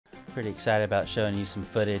Pretty excited about showing you some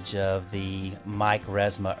footage of the Mike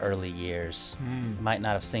Resma early years. You might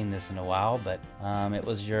not have seen this in a while, but it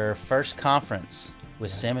was your first conference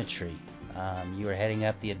with Symmetry. You were heading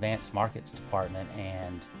up the Advanced Markets Department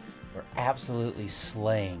and were absolutely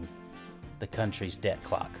slaying the country's debt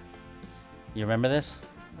clock. You remember this?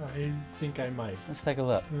 I think I might. Let's take a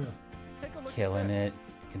look. Yeah. Take a look Killing at this.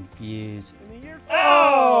 it, confused. In the year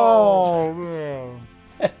Oh, man.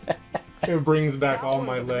 It brings back all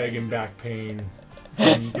my leg and back pain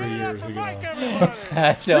from 3 years ago. Mike, Look everybody. I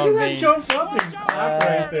at don't that mean, jump up and clap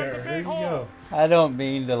right there. There you go. I don't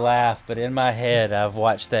mean to laugh, but in my head, I've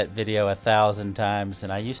watched that video 1,000 times,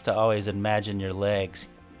 and I used to always imagine your legs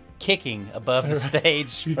kicking above the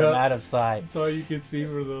stage from Yep. out of sight. That's all you can see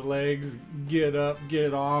were the legs get up,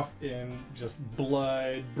 get off, and just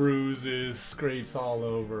blood, bruises, scrapes all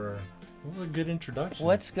over. That was a good introduction.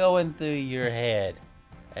 What's going through your head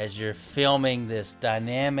as you're filming this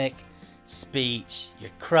dynamic speech?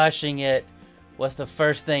 You're crushing it. What's the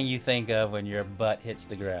first thing you think of when your butt hits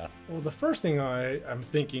the ground? Well, the first thing I'm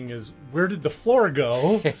thinking is, where did the floor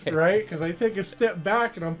go, right? Because I take a step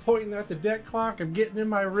back and I'm pointing at the debt clock, I'm getting in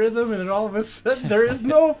my rhythm, and then all of a sudden there is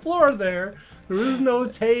no floor there. There is no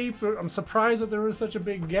tape. I'm surprised that there was such a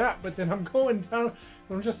big gap, but then I'm going down,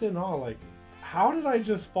 I'm just in awe, like, how did I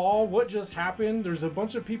just fall? What just happened? There's a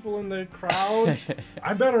bunch of people in the crowd.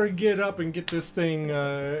 I better get up and get this thing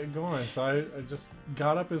going. So I just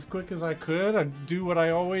got up as quick as I could. I do what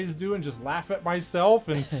I always do and just laugh at myself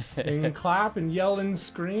and clap and yell and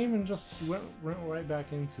scream and just went right back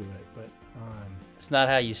into it. But It's not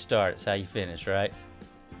how you start, it's how you finish, right?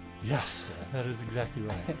 yes, that is exactly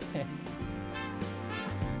right.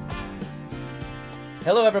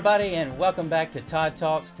 Hello everybody and welcome back to Todd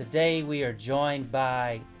Talks. Today we are joined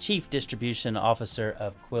by Chief Distribution Officer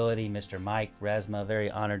of Quility, Mr. Mike Resma. Very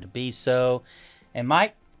honored to be so. And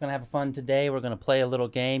Mike, we're gonna have fun today. We're gonna play a little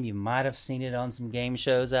game. You might have seen it on some game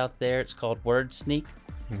shows out there. It's called Word Sneak.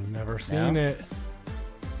 Never seen it.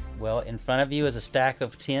 Well, in front of you is a stack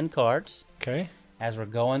of 10 cards. Okay. As we're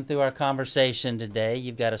going through our conversation today,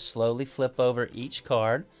 you've got to slowly flip over each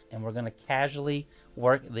card and we're gonna casually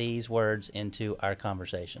work these words into our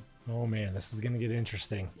conversation. Oh man, this is gonna get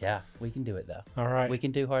interesting. Yeah, we can do it though. All right. We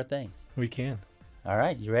can do hard things. We can. All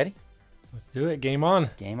right, you ready? Let's do it. Game on.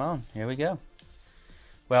 Game on. Here we go.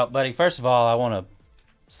 Well, buddy, first of all, I want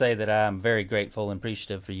to say that I'm very grateful and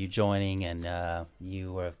appreciative for you joining, and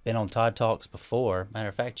you have been on Todd Talks before. Matter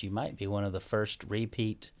of fact, you might be one of the first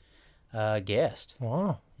repeat guests.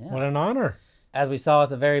 Wow. Yeah. What an honor. As we saw at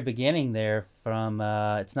the very beginning there, from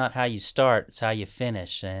it's not how you start, it's how you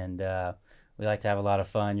finish, and we like to have a lot of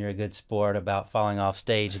fun. You're a good sport about falling off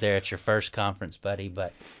stage there at your first conference, buddy,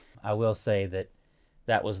 but I will say that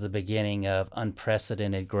that was the beginning of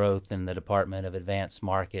unprecedented growth in the Department of Advanced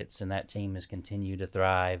Markets, and that team has continued to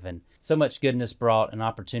thrive, and so much goodness brought an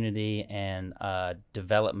opportunity and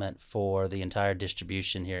development for the entire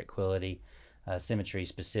distribution here at Quility. Symmetry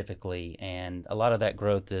specifically, and a lot of that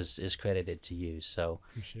growth is credited to you. So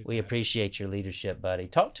we appreciate your leadership, buddy.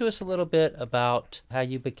 Talk to us a little bit about how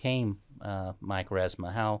you became Mike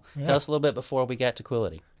Resma. Tell us a little bit before we got to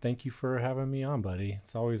Quility. Thank you for having me on, buddy.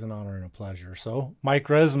 It's always an honor and a pleasure. So Mike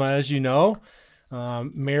Resma, as you know,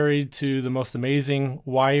 married to the most amazing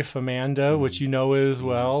wife, Amanda, which you know as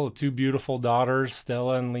well. Two beautiful daughters,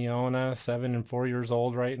 Stella and Leona, 7 and 4 years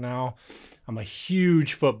old right now. I'm a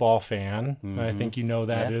huge football fan. I think you know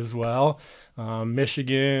that as well.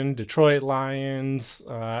 Michigan, Detroit Lions.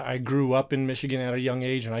 I grew up in Michigan at a young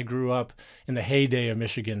age, and I grew up in the heyday of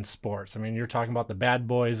Michigan sports. I mean, you're talking about the bad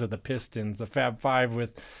boys of the Pistons, the Fab Five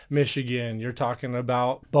with Michigan. You're talking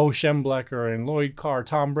about Bo Schembechler and Lloyd Carr,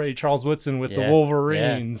 Tom Brady, Charles Woodson with the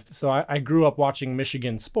Wolverines. So I grew up watching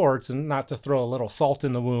Michigan sports, and not to throw a little salt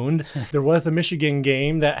in the wound, there was a Michigan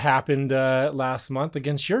game that happened last month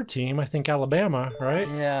against your team, I think Alabama, right?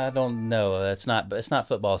 Yeah, I don't know. It's not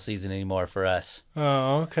football season anymore for us.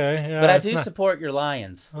 Oh, okay. Yeah, But I do support your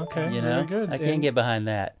Lions. Okay, You know, very good. I can get behind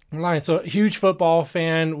that. Lions. So huge football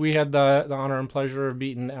fan. We had the honor and pleasure of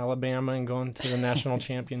beating Alabama and going to the national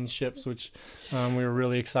championships, which we were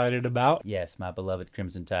really excited about. Yes, my beloved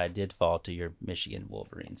Crimson Tide did fall to your Michigan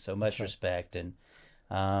Wolverines. So much respect, and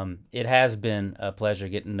it has been a pleasure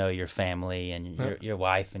getting to know your family and your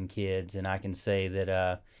wife and kids. And I can say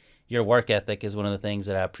that your work ethic is one of the things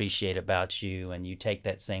that I appreciate about you, and you take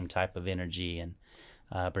that same type of energy and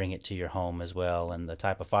bring it to your home as well. And the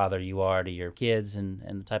type of father you are to your kids and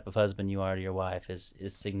the type of husband you are to your wife is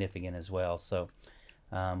significant as well. So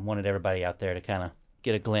wanted everybody out there to kind of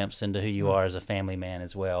get a glimpse into who you are as a family man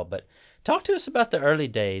as well. But talk to us about the early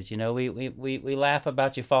days. You know, we laugh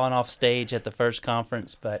about you falling off stage at the first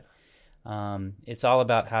conference, but It's all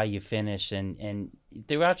about how you finish, and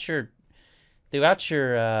throughout your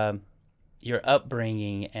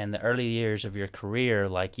upbringing and the early years of your career,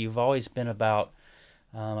 like you've always been about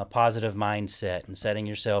a positive mindset and setting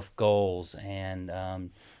yourself goals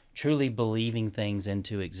and truly believing things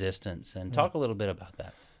into existence. And talk a little bit about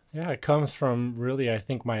that. Yeah, it comes from really, I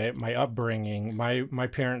think, my upbringing. My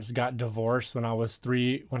parents got divorced when I was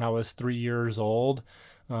 3 years old.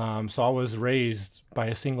 So I was raised by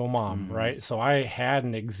a single mom, right? So I had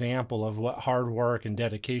an example of what hard work and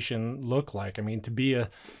dedication look like. I mean, to be a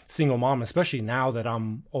single mom, especially now that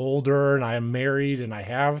I'm older and I'm married and I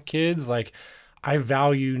have kids, like I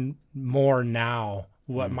value more now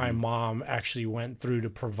what my mom actually went through to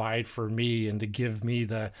provide for me and to give me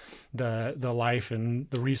the life and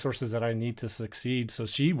the resources that I need to succeed. So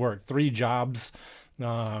she worked 3 jobs,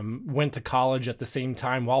 went to college at the same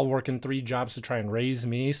time while working 3 jobs to try and raise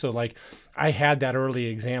me. So like I had that early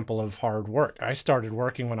example of hard work. I started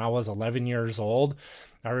working when I was 11 years old.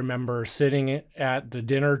 I remember sitting at the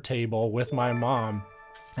dinner table with my mom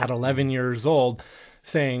at 11 years old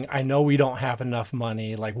saying, I know we don't have enough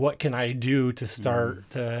money. Like, what can I do to start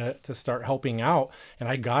to start helping out? And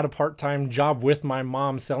I got a part-time job with my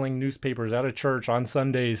mom selling newspapers at a church on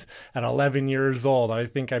Sundays at 11 years old. I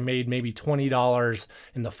think I made maybe $20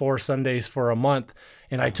 in the 4 Sundays for a month.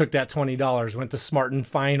 And I took that $20, went to Smart and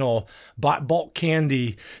Final, bought bulk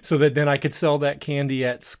candy so that then I could sell that candy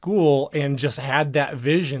at school, and just had that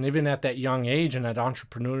vision, even at that young age, and that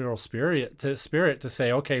entrepreneurial spirit to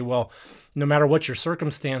say, okay, well, no matter what your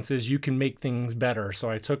circumstances, you can make things better. So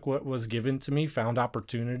I took what was given to me, found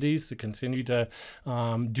opportunities to continue to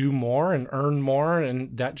do more and earn more.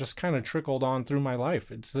 And that just kind of trickled on through my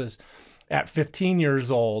life. It's just, at 15 years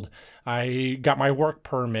old, I got my work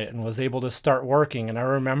permit and was able to start working. And I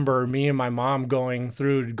remember me and my mom going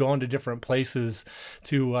to different places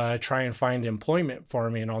to try and find employment for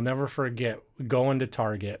me. And I'll never forget going to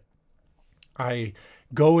Target. I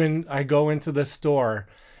go into the store,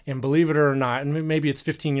 and believe it or not, and maybe it's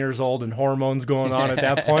 15 years old and hormones going on at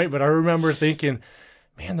that point, but I remember thinking,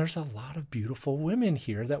 man, there's a lot of beautiful women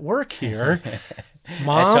here that work here.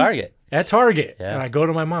 Mom, At Target. Yeah. And I go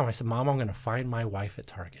to my mom. I said, Mom, I'm going to find my wife at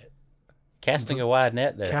Target. Casting a wide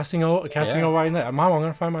net there. Casting a wide net. Mom, I'm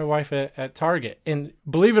going to find my wife at Target. And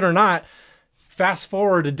believe it or not, fast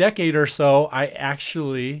forward a decade or so, I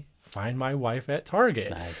actually find my wife at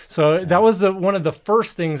Target. Nice. So that was one of the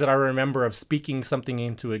first things that I remember of speaking something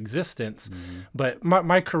into existence. But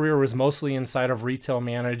my career was mostly inside of retail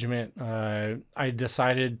management. I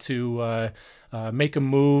decided to make a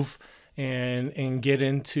move and get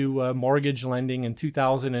into mortgage lending in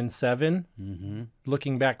 2007.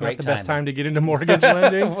 Looking back, not the best time to get into mortgage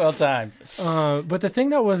lending. Well timed. But the thing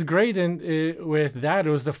that was great with that, it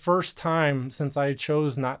was the first time since I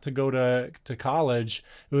chose not to go to college.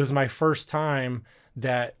 It was my first time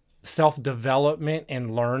that self-development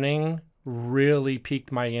and learning really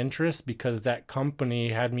piqued my interest, because that company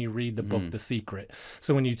had me read the book The Secret.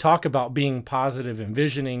 So when you talk about being positive,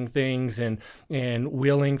 envisioning things and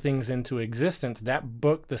willing things into existence, that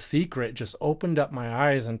book The Secret just opened up my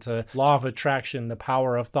eyes into law of attraction, the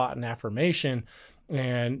power of thought and affirmation,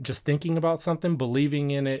 and just thinking about something,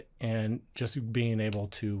 believing in it, and just being able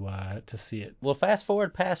to see it. Well, fast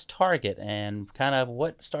forward past Target, and kind of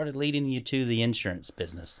what started leading you to the insurance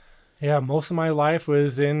business? Yeah, most of my life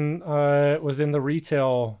was in the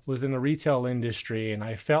retail industry, and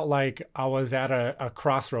I felt like I was at a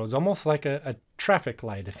crossroads, almost like a traffic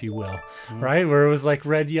light, if you will, right? Where it was like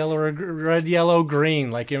red, yellow, green.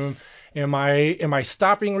 Like, am I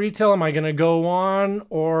stopping retail? Am I going to go on,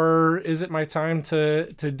 or is it my time to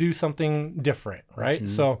do something different, right?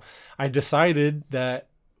 So I decided that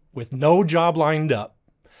with no job lined up,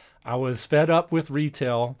 I was fed up with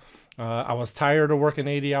retail. I was tired of working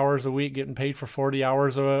 80 hours a week, getting paid for 40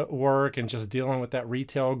 hours of work, and just dealing with that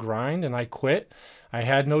retail grind, and I quit. I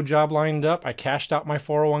had no job lined up. I cashed out my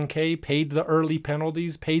 401k, paid the early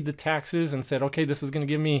penalties, paid the taxes, and said, okay, this is going to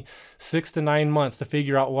give me 6 to 9 months to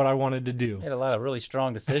figure out what I wanted to do. You had a lot of really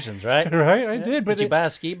strong decisions, right? Right, I did. But did you buy a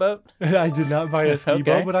ski boat? I did not buy a ski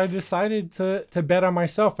boat, but I decided to bet on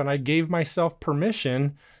myself, and I gave myself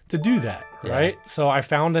permission to do that, right? So I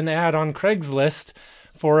found an ad on Craigslist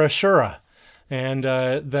for Assura. And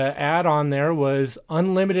the ad on there was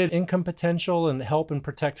unlimited income potential and help and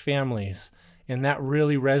protect families. And that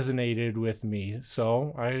really resonated with me.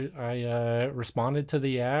 So I responded to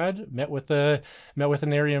the ad, met with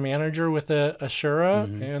an area manager with Assura,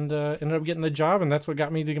 and ended up getting the job. And that's what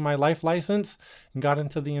got me to get my life license and got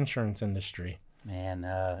into the insurance industry. Man,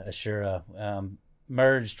 Assura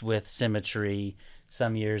merged with Symmetry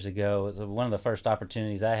some years ago. It was one of the first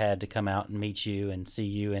opportunities I had to come out and meet you and see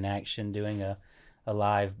you in action doing a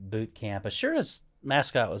live boot camp. Assura's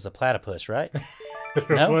mascot was a platypus, right?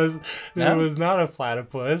 No? It was not a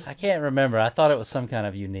platypus. I can't remember. I thought it was some kind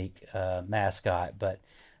of unique mascot, but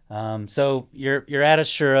so you're at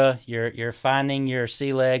Assura, you're finding your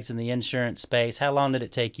sea legs in the insurance space. How long did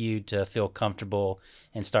it take you to feel comfortable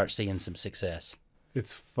and start seeing some success?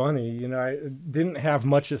 It's funny, I didn't have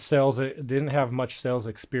much sales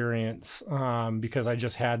experience because I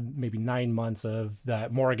just had maybe 9 months of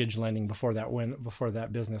that mortgage lending before that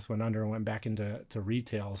business went under and went back into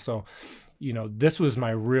retail. So, this was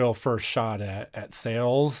my real first shot at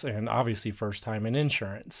sales, and obviously first time in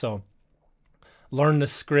insurance. So, learn the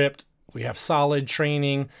script. We have solid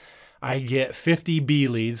training. I get 50 B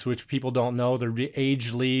leads, which people don't know. They're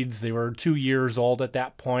age leads. They were 2 years old at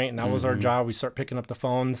that point, and that was our job. We start picking up the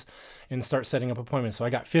phones and start setting up appointments. So I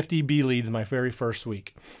got 50 B leads my very first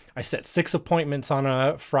week. I set 6 appointments on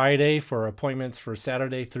a Friday for appointments for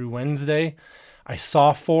Saturday through Wednesday. I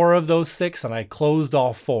saw 4 of those 6, and I closed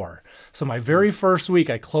all 4. So my very first week,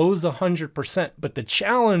 I closed 100%. But the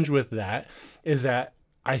challenge with that is that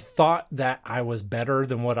I thought that I was better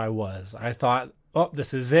than what I was. I thought, oh,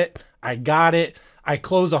 this is it. I got it. I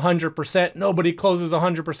closed 100%. Nobody closes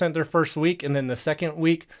 100% their first week. And then the second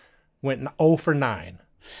week went 0 for 9.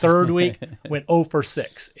 Third week went 0 for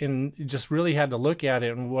 6. And just really had to look at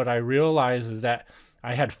it. And what I realized is that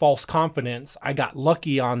I had false confidence. I got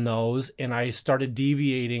lucky on those, and I started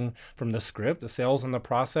deviating from the script, the sales and the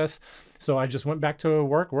process. So I just went back to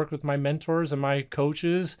worked with my mentors and my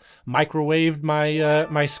coaches, microwaved my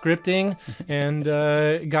scripting, and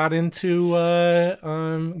got into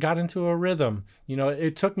a rhythm.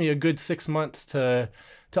 It took me a good 6 months to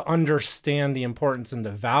understand the importance and the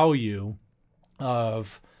value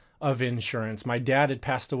of insurance. My dad had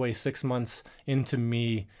passed away 6 months into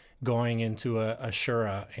me going into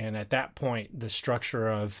Assura, and at that point the structure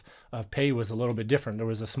of pay was a little bit different. There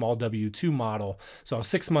was a small W-2 model. So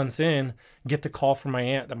 6 months in, get the call from my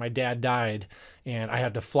aunt that my dad died, and I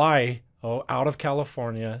had to fly out of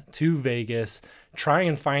California to Vegas, try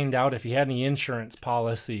and find out if he had any insurance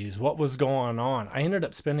policies, what was going on. I ended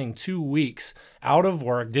up spending 2 weeks out of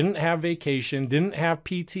work, didn't have vacation, didn't have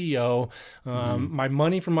PTO. My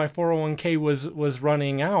money from my 401k was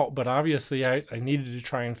running out, but obviously I needed to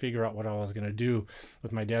try and figure out what I was going to do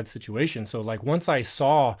with my dad's situation. So once I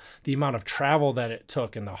saw the amount of travel that it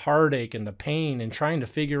took and the heartache and the pain and trying to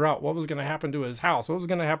figure out what was going to happen to his house, what was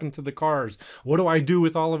going to happen to the cars, what do I do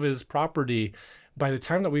with all of his property? By the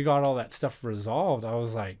time that we got all that stuff resolved, I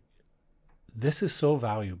was like, this is so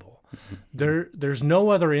valuable. There's no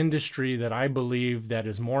other industry that I believe that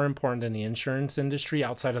is more important than the insurance industry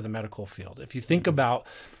outside of the medical field. If you think about,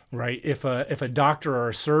 right, if a doctor or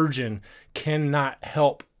a surgeon cannot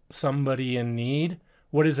help somebody in need,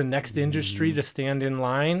 what is the next industry to stand in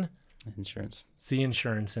line? Insurance. It's the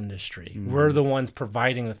insurance industry. We're the ones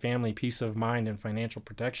providing the family peace of mind and financial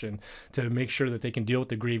protection to make sure that they can deal with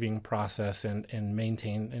the grieving process and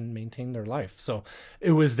maintain their life. So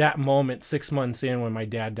it was that moment 6 months in when my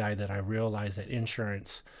dad died that I realized that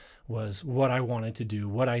insurance was what I wanted to do,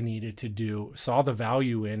 what I needed to do, saw the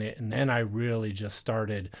value in it, and then I really just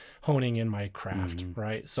started honing in my craft,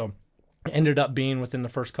 right? So ended up being within the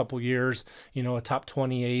first couple years, a top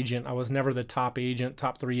 20 agent. I was never the top agent,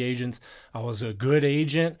 top 3 agents. I was a good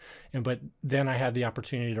agent, but then I had the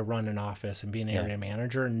opportunity to run an office and be an area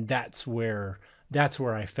manager, and that's where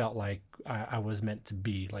I felt like I was meant to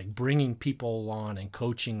be, like bringing people on and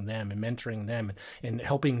coaching them and mentoring them and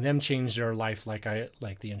helping them change their life like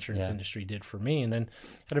the insurance industry did for me, and then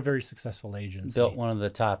had a very successful agency. Built one of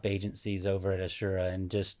the top agencies over at Assura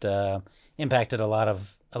and just impacted a lot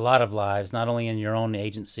of lives, not only in your own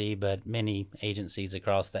agency, but many agencies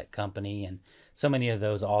across that company, and so many of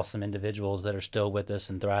those awesome individuals that are still with us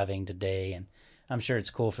and thriving today. And I'm sure it's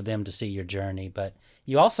cool for them to see your journey. But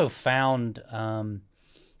you also found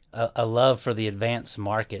a love for the advanced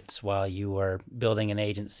markets while you were building an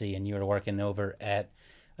agency and you were working over at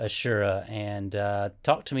Assura. And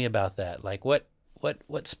talk to me about that. Like what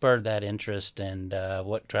spurred that interest, and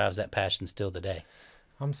what drives that passion still today?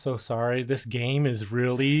 I'm so sorry. This game is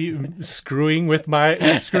really screwing with my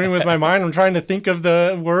mind. I'm trying to think of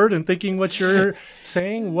the word and thinking what you're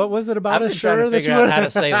saying. What was it about? I've been trying to figure out how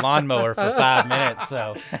to say lawnmower for 5 minutes.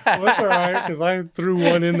 So well, that's all right, because I threw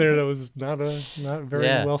one in there that was not very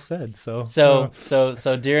well said. So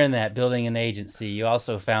during that building an agency, you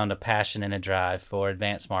also found a passion and a drive for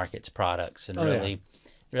advanced markets products, and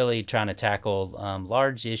really trying to tackle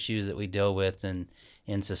large issues that we deal with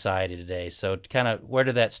in society today. So kind of where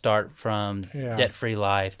did that start from? Yeah. Debt-free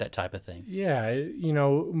life, that type of thing. Yeah,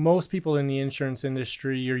 most people in the insurance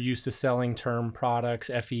industry are used to selling term products,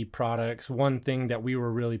 FE products. One thing that we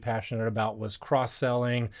were really passionate about was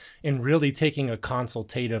cross-selling and really taking a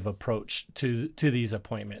consultative approach to these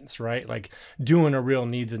appointments, right? Like doing a real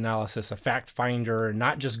needs analysis, a fact finder, and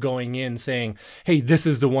not just going in saying, hey, this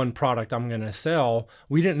is the one product I'm going to sell.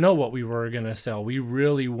 We didn't know what we were going to sell. We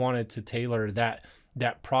really wanted to tailor that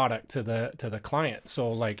product to the client.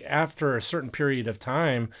 So like after a certain period of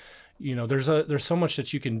time, there's so much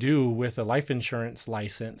that you can do with a life insurance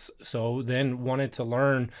license. So then wanted to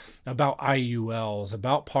learn about IULs,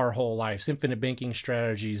 about par whole lives, infinite banking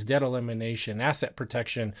strategies, debt elimination, asset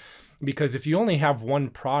protection. Because if you only have one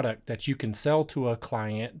product that you can sell to a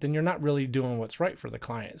client, then you're not really doing what's right for the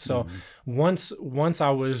client. So once I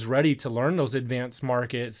was ready to learn those advanced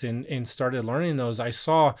markets and started learning those, I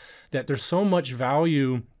saw that there's so much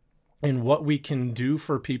value in what we can do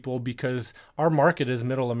for people, because our market is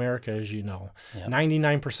middle America, as you know. Yep.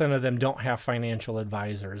 99% of them don't have financial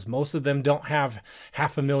advisors. Most of them don't have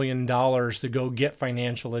 $500,000 to go get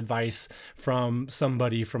financial advice from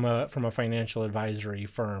somebody from a financial advisory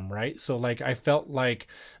firm, right? So like I felt like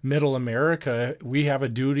middle America, we have a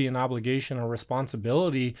duty and obligation or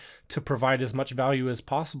responsibility to provide as much value as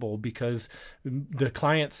possible, because the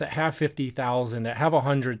clients that have 50,000, that have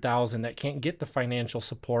 100,000, that can't get the financial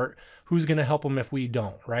support, who's going to help them if we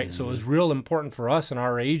don't, right? So it was real important for us and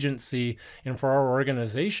our agency and for our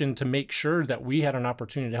organization to make sure that we had an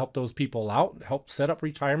opportunity to help those people out, help set up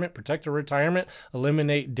retirement, protect their retirement,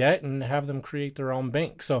 eliminate debt, and have them create their own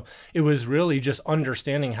bank. So it was really just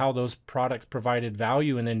understanding how those products provided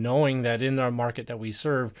value, and then knowing that in our market that we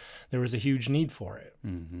serve, there was a huge need for it.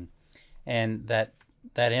 Mm-hmm. And that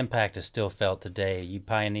impact is still felt today. You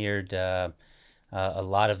pioneered a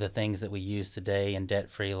lot of the things that we use today in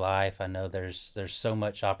debt-free life. I know there's so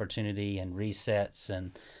much opportunity and resets,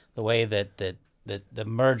 and the way that the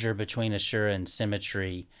merger between Assura and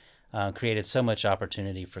Symmetry created so much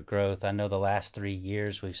opportunity for growth. I know the last 3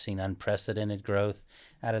 years we've seen unprecedented growth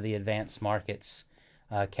out of the advanced markets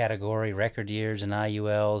category, record years in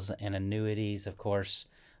IULs and annuities, of course,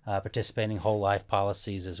 participating whole life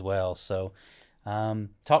policies as well. So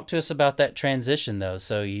talk to us about that transition, though.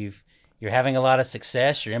 So you're having a lot of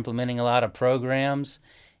success. You're implementing a lot of programs.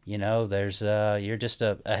 There's you're just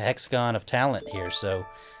a hexagon of talent here. So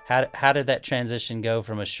how did that transition go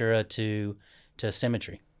from Assura to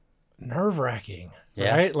Symmetry? Nerve-wracking,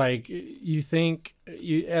 right? Like you think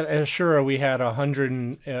at Assura we had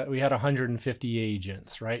 150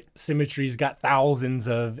 agents, right? Symmetry's got thousands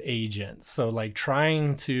of agents. So like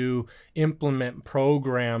trying to implement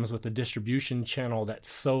programs with a distribution channel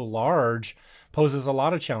that's so large poses a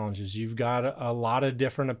lot of challenges. You've got a lot of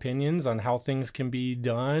different opinions on how things can be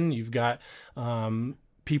done. You've got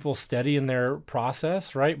people steady in their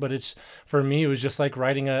process, right? But for me, it was just like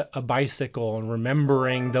riding a bicycle and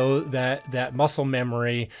remembering that muscle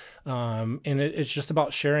memory. And it's just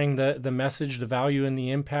about sharing the message, the value, and the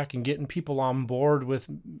impact, and getting people on board with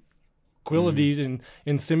Quility's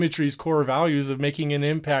and Symmetry's core values of making an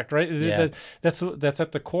impact, right? Yeah. That's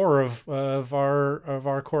at the core of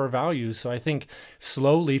our core values. So I think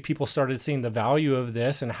slowly people started seeing the value of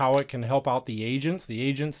this and how it can help out the agents, the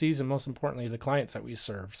agencies, and most importantly, the clients that we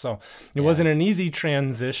serve. So it wasn't an easy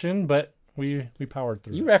transition, but we powered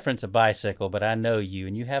through. You reference a bicycle, but I know you,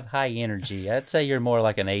 and you have high energy. I'd say you're more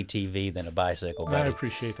like an ATV than a bicycle, buddy. I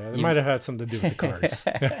appreciate that. It might have had something to do with the cards.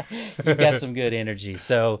 You've got some good energy.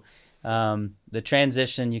 So the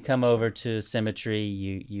transition, you come over to Symmetry,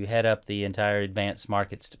 you head up the entire advanced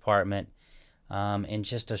markets department in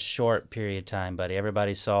just a short period of time, buddy.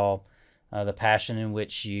 Everybody saw the passion in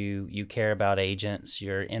which you care about agents,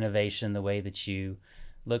 your innovation, the way that you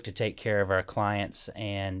look to take care of our clients,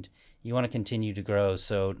 and you want to continue to grow.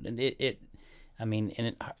 So in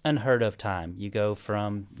an unheard of time, you go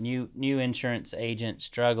from new insurance agent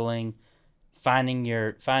struggling, finding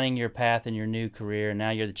your path in your new career, and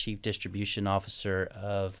now you're the chief distribution officer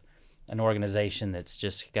of an organization that's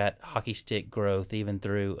just got hockey stick growth even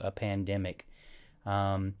through a pandemic.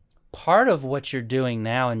 Part of what you're doing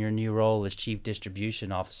now in your new role as chief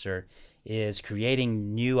distribution officer is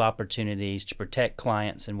creating new opportunities to protect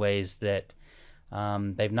clients in ways that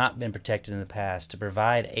they've not been protected in the past, to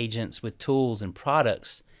provide agents with tools and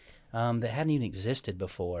products that hadn't even existed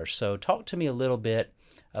before. So talk to me a little bit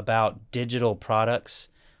about digital products,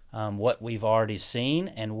 what we've already seen,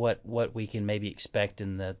 and what we can maybe expect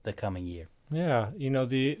in the coming year. Yeah,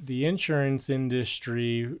 the insurance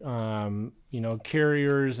industry,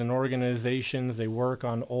 carriers and organizations, they work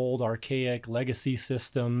on old, archaic legacy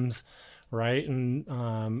systems, right? And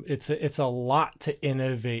it's a lot to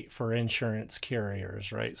innovate for insurance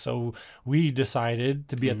carriers, right? So we decided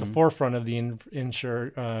to be at the forefront of the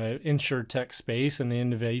insure tech space and the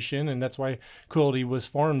innovation, and that's why Quilty was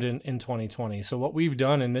formed in 2020. So what we've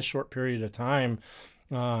done in this short period of time,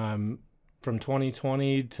 from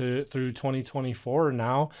 2020 to through 2024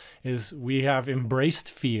 now, is we have embraced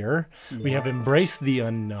fear. We have embraced the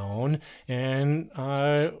unknown, and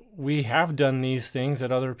we have done these things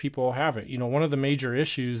that other people haven't. You know, one of the major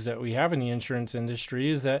issues that we have in the insurance industry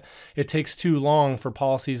is that it takes too long for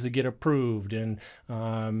policies to get approved, and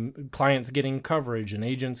clients getting coverage and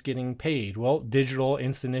agents getting paid. Well, digital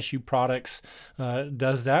instant issue products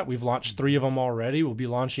does that. We've launched 3 of them already. We'll be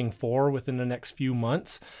launching 4 within the next few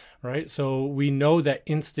months. Right. So we know that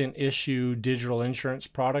instant issue digital insurance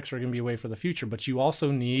products are going to be a way for the future, but you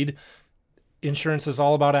also need insurance is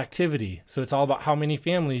all about activity. So it's all about how many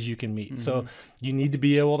families you can meet. So you need to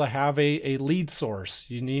be able to have a lead source.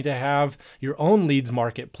 You need to have your own leads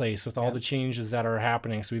marketplace with all the changes that are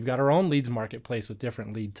happening. So we've got our own leads marketplace with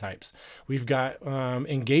different lead types. We've got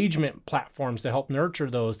engagement platforms to help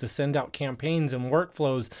nurture those, to send out campaigns and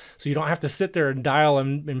workflows, so you don't have to sit there and dial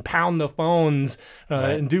and pound the phones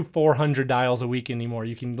and do 400 dials a week anymore.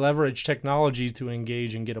 You can leverage technology to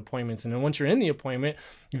engage and get appointments. And then once you're in the appointment,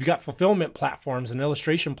 you've got fulfillment platforms and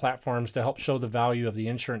illustration platforms to help show the value of the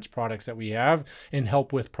insurance products that we have and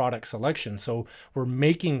help with product selection. So we're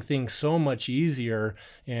making things so much easier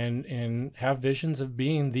and have visions of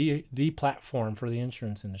being the platform for the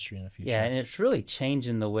insurance industry in the future. Yeah, and it's really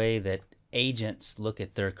changing the way that agents look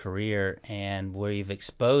at their career, and we've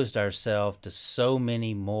exposed ourselves to so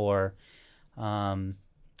many more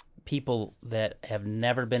people that have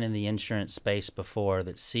never been in the insurance space before,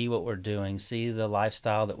 that see what we're doing, see the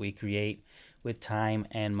lifestyle that we create with time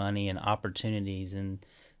and money and opportunities. And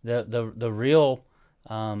the real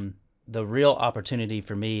opportunity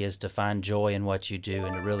for me is to find joy in what you do,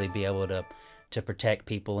 and to really be able to protect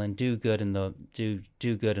people and do good in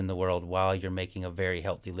the world while you're making a very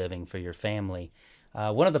healthy living for your family.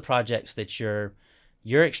 One of the projects that you're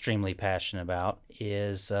extremely passionate about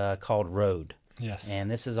is called Road. Yes. And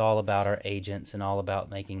this is all about our agents and all about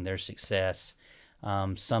making their success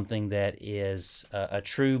something that is a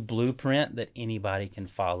true blueprint that anybody can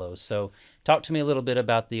follow. So talk to me a little bit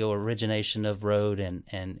about the origination of Road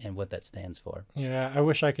and what that stands for. Yeah, I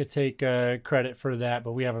wish I could take credit for that,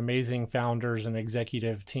 but we have amazing founders and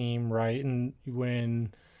executive team, right? And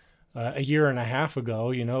when a year and a half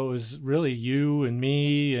ago, you know, it was really you and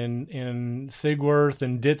me and Sigworth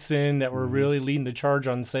and Ditson that were really leading the charge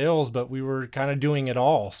on sales, but we were kind of doing it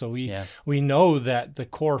all. So we know that the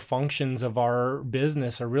core functions of our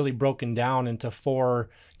business are really broken down into 4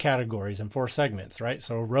 categories and 4 segments, right?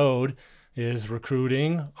 So Road is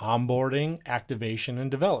recruiting, onboarding, activation, and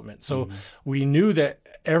development. So we knew that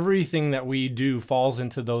everything that we do falls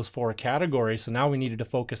into those 4 categories. So now we needed to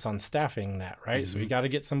focus on staffing that, right? So we got to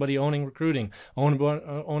get somebody owning recruiting, owning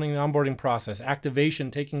the onboarding process,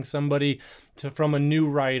 activation, taking somebody from a new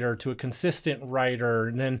writer to a consistent writer,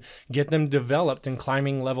 and then get them developed and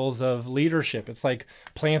climbing levels of leadership. It's like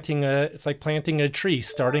planting a tree,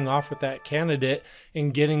 starting off with that candidate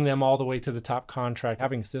and getting them all the way to the top contract,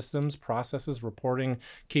 having systems, processes, reporting,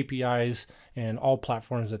 KPIs, and all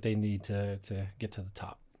platforms that they need to get to the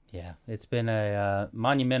top. Yeah, it's been a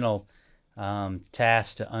monumental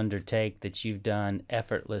task to undertake that you've done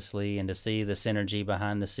effortlessly, and to see the synergy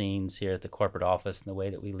behind the scenes here at the corporate office and the way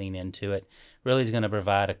that we lean into it really is going to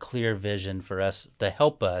provide a clear vision for us to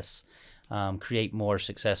help us create more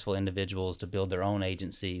successful individuals to build their own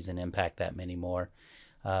agencies and impact that many more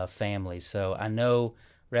families. So I know,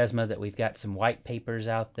 Resma, that we've got some white papers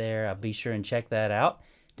out there. I'll be sure and check that out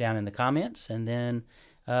down in the comments. And then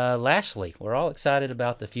lastly, we're all excited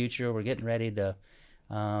about the future. We're getting ready to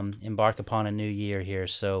embark upon a new year here.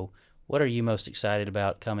 So what are you most excited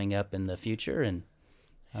about coming up in the future, and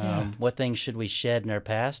what things should we shed in our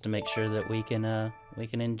past to make sure that we can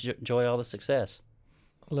enjoy all the success?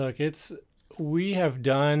 Look, we have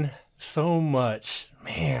done so much.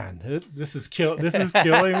 Man, this is killing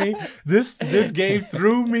me. This game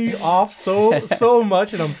threw me off so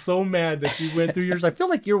much, and I'm so mad that you went through yours. I feel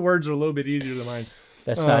like your words are a little bit easier than mine.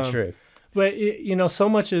 That's not true. But so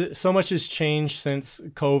much has changed since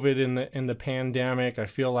COVID and the pandemic. I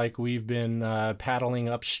feel like we've been paddling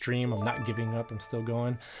upstream. I'm not giving up. I'm still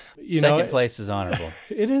going. Second place is honorable.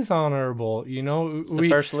 It is honorable. It's the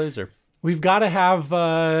first loser. we've got to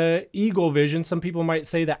have eagle vision. Some people might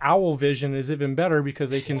say the owl vision is even better because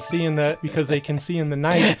they can see in the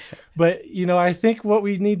night. But I think what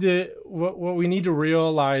we need to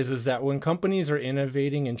realize is that when companies are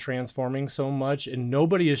innovating and transforming so much, and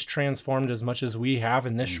nobody is transformed as much as we have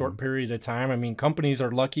in this short period of time. I mean, companies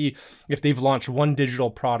are lucky if they've launched one digital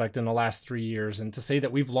product in the last 3 years, and to say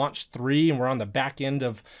that we've launched 3 and we're on the back end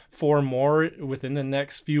of 4 more within the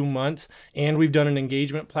next few months, and we've done an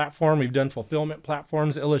engagement platform, we've done fulfillment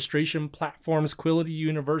platforms, illustration platforms, Quality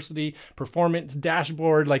University, performance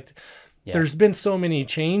dashboard. There's been so many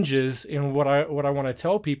changes, and what I want to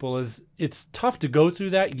tell people is it's tough to go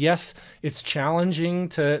through that. Yes, it's challenging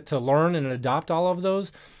to learn and adopt all of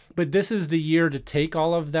those, but this is the year to take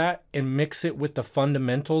all of that and mix it with the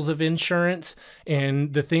fundamentals of insurance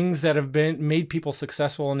and the things that have been made people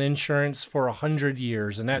successful in insurance for 100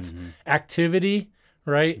 years, and that's activity,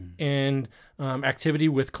 right? And activity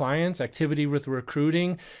with clients, activity with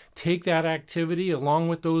recruiting. Take that activity along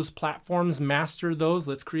with those platforms, master those.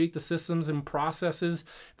 Let's create the systems and processes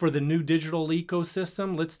for the new digital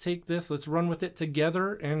ecosystem. Let's take this, let's run with it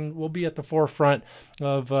together, and we'll be at the forefront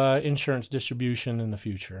of insurance distribution in the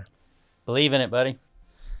future. Believe in it, buddy.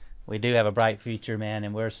 We do have a bright future, man,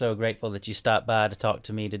 and we're so grateful that you stopped by to talk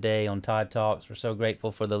to me today on Todd Talks. We're so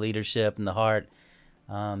grateful for the leadership and the heart.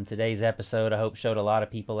 Today's episode, I hope, showed a lot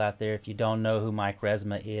of people out there. If you don't know who Mike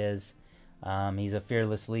Resma is, he's a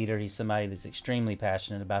fearless leader. He's somebody that's extremely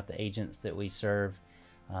passionate about the agents that we serve,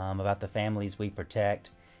 about the families we protect,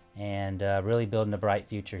 and really building a bright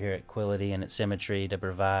future here at Quality and at Symmetry to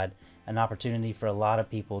provide an opportunity for a lot of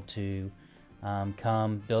people to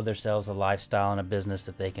come build themselves a lifestyle and a business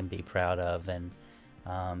that they can be proud of. And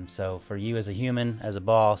so for you as a human, as a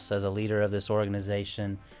boss, as a leader of this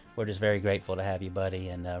organization, we're just very grateful to have you, buddy,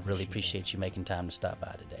 and really appreciate you making time to stop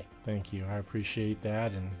by today. Thank you. I appreciate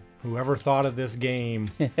that. And whoever thought of this game,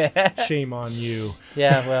 shame on you.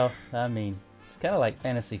 Yeah, well, I mean, it's kind of like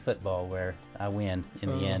fantasy football where I win in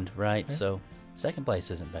the end, right? Okay. So second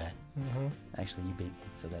place isn't bad. Actually, you beat me,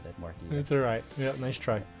 so that didn't work either. It's all right. Yeah, nice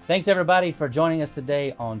try. Thanks, everybody, for joining us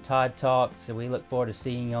today on Todd Talks. We look forward to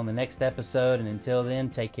seeing you on the next episode, and until then,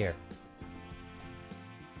 take care.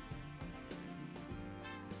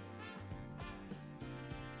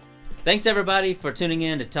 Thanks, everybody, for tuning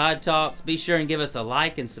in to Todd Talks. Be sure and give us a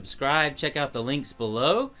like and subscribe. Check out the links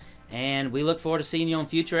below, and we look forward to seeing you on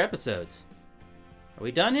future episodes. Are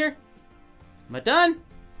we done here? Am I done?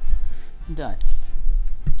 I'm done.